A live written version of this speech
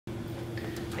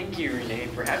Thank you, Renee,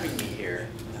 for having me here.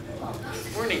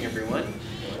 Good morning, everyone.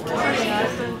 Good morning,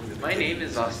 Austin. My name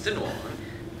is Austin Wong,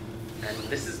 and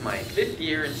this is my 5th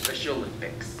year in Special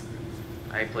Olympics.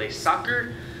 I play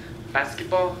soccer,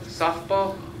 basketball,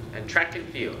 softball, and track and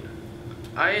field.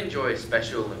 I enjoy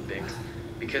Special Olympics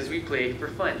because we play for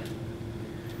fun.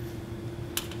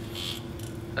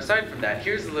 Aside from that,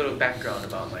 here's a little background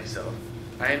about myself.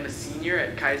 I am a senior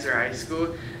at Kaiser High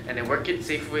School, and I work at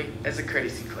Safeway as a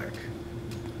courtesy clerk.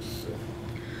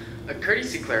 A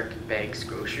courtesy clerk bags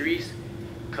groceries,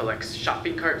 collects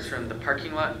shopping carts from the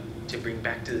parking lot to bring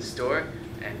back to the store,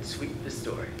 and sweep the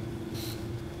store.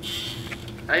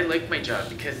 I like my job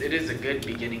because it is a good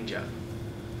beginning job.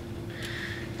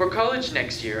 For college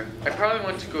next year, I probably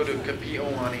want to go to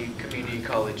Kapi'olani Community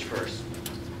College first,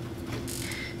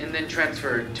 and then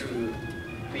transfer to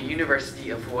the University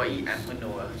of Hawaii at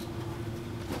Manoa.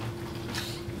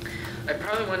 I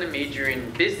probably want to major in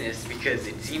business because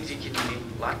it seems you can make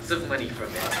lots of money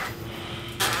from it,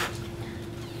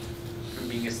 from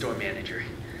being a store manager.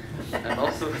 I'm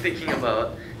also thinking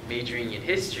about majoring in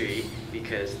history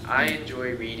because I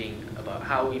enjoy reading about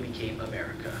how we became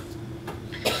America.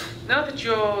 Now that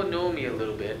you all know me a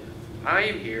little bit, I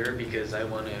am here because I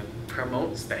want to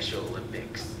promote Special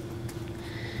Olympics.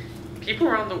 People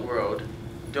around the world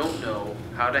don't know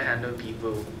how to handle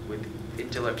people with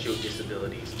intellectual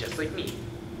disabilities, just like me.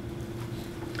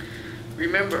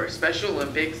 Remember, Special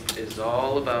Olympics is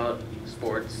all about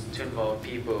sports to involve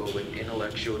people with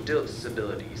intellectual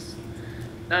disabilities.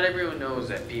 Not everyone knows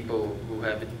that people who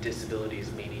have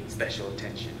disabilities may need special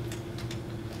attention.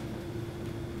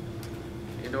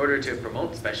 In order to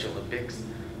promote Special Olympics,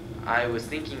 I was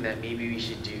thinking that maybe we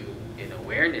should do an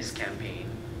awareness campaign.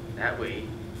 That way,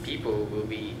 people will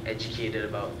be educated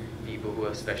about people who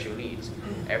have special needs.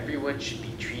 Everyone should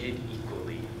be treated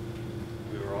equally.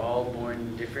 We were all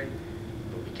born different,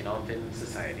 but we can all fit in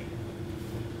society.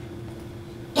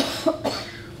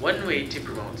 One way to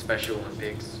promote Special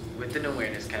Olympics with an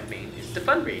awareness campaign is to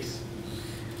fundraise.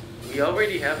 We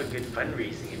already have a good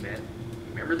fundraising event.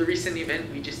 Remember the recent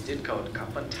event we just did called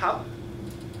Cup on Top?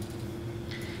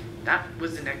 That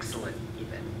was an excellent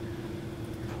event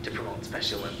to promote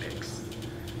Special Olympics.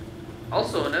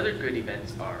 Also, another good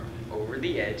events are Over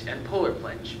the Edge and Polar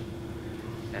Plunge,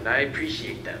 and I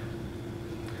appreciate them.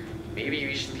 Maybe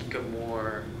we should think of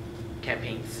more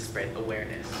campaigns to spread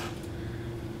awareness.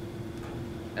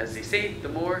 As they say, the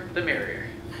more, the merrier.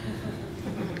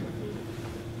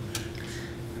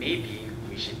 Maybe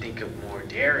we should think of more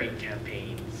daring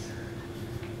campaigns,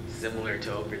 similar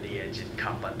to Over the Edge and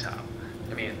Cup on Top.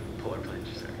 Polar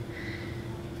Plunge, sorry.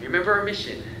 Remember our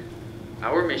mission.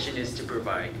 Our mission is to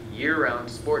provide year-round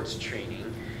sports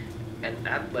training and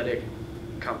athletic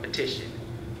competition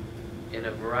in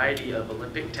a variety of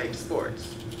Olympic-type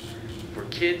sports for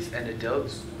kids and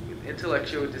adults with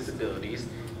intellectual disabilities,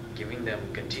 giving them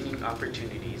continued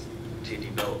opportunities to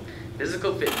develop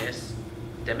physical fitness,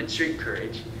 demonstrate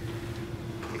courage,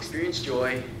 experience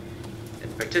joy,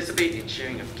 and participate in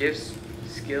sharing of gifts,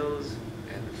 skills,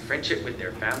 and friendship with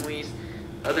their families,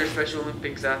 other Special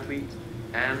Olympics athletes,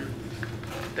 and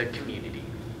the community.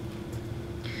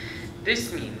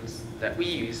 This means that we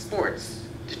use sports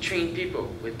to train people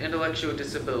with intellectual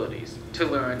disabilities to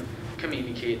learn,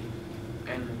 communicate,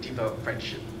 and develop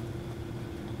friendship.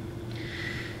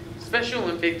 Special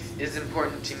Olympics is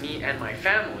important to me and my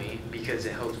family because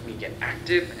it helps me get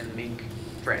active and make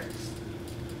friends.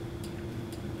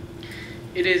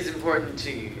 It is important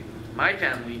to my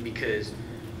family because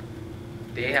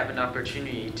they have an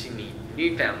opportunity to meet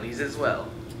new families as well.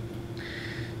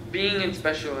 Being in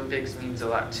Special Olympics means a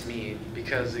lot to me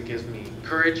because it gives me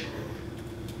courage,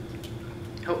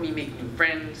 help me make new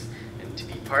friends, and to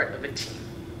be part of a team.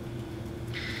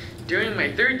 During my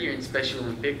 3rd year in Special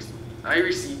Olympics, I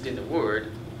received an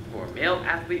award for Male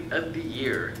Athlete of the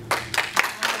Year.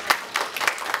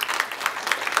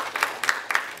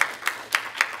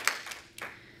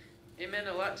 It meant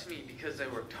a lot to me because I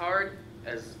worked hard,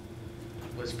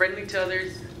 was friendly to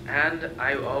others, and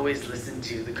I always listened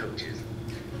to the coaches.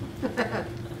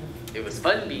 It was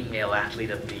fun being Male Athlete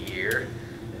of the Year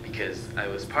because I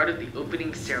was part of the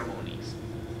opening ceremonies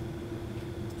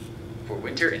for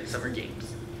Winter and Summer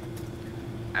Games.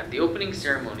 At the opening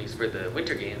ceremonies for the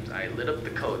Winter Games, I lit up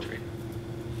the cauldron.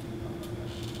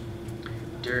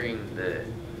 During the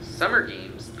Summer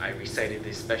Games, I recited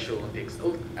the Special Olympics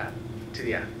oath to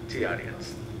the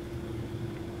audience.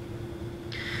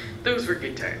 Those were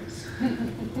good times.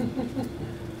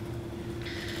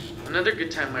 Another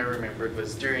good time I remembered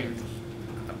was during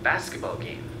a basketball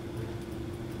game.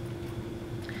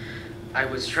 I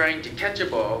was trying to catch a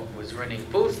ball, was running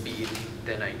full speed,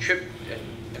 Then I tripped,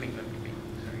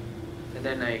 and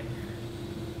then I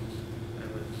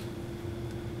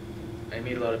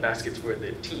made a lot of baskets for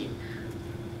the team.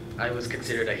 I was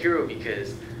considered a hero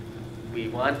because we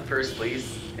won first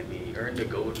place and we earned a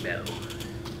gold medal.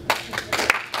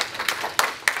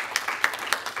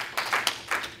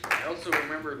 I also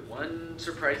remembered one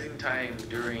surprising time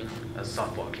during a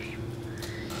softball game.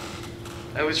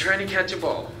 I was trying to catch a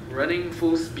ball, running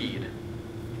full speed.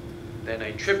 Then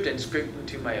I tripped and scraped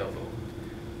into my elbow.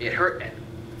 It hurt and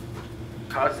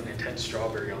caused an intense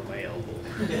strawberry on my elbow.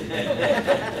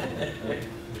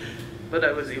 But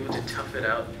I was able to tough it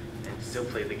out and still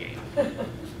play the game.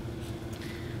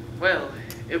 Well,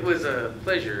 it was a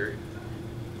pleasure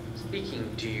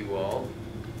speaking to you all.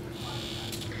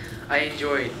 I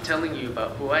enjoyed telling you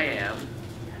about who I am,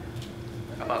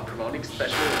 about promoting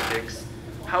Special Olympics,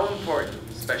 how important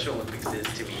Special Olympics is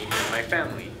to me and my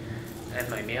family, and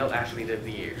my Male Athlete of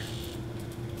the Year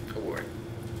award.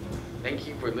 Thank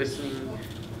you for listening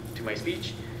to my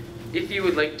speech. If you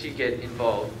would like to get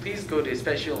involved, please go to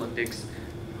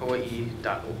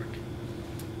SpecialOlympicsHawaii.org.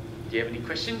 Do you have any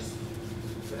questions?